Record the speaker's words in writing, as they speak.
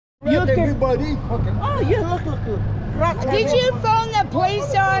Everybody fucking. Oh, yeah, look. Did you phone the police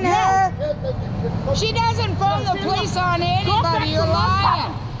on her? She doesn't phone the police on anybody. You're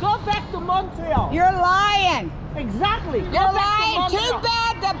lying. Go back to Montreal. You're lying. Exactly. You're lying. Too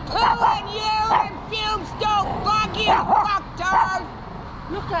bad the poo and you and fumes don't fuck you, fucktard.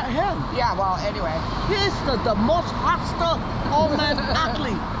 Look at him. Yeah, well, anyway. He's the most hostile old man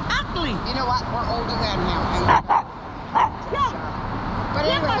athlete. You know what? We're older than him. Yeah. But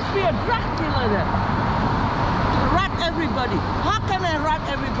There anyway. must be a Dracula there. Rat everybody. How can I rat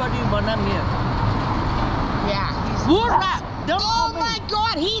everybody when I'm here? Yeah. Who rat? Don't Oh call me. my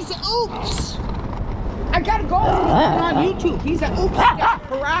God, he's oops. I gotta go. He's on YouTube. He's an oops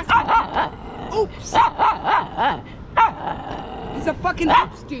harassing. Oops. He's a fucking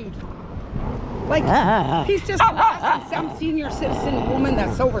oops dude. Like, he's just harassing some senior citizen woman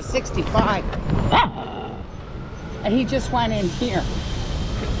that's over 65. And he just went in here.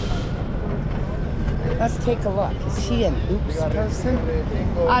 Let's take a look. Is he an oops person?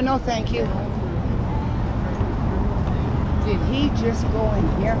 No, thank you. Did he just go in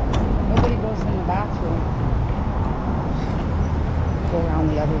here? Nobody goes in the bathroom. Go around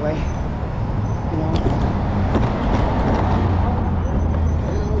the other way. You know?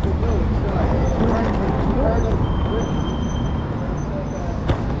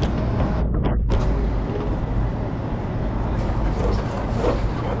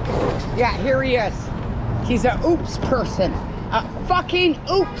 Yeah, here he is. He's a oops person. A fucking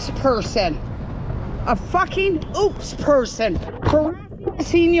oops person. A fucking oops person. Harassing a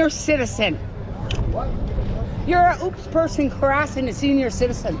senior citizen. You're an oops person harassing a senior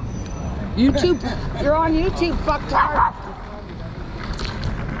citizen. YouTube. You're on YouTube, fucktard.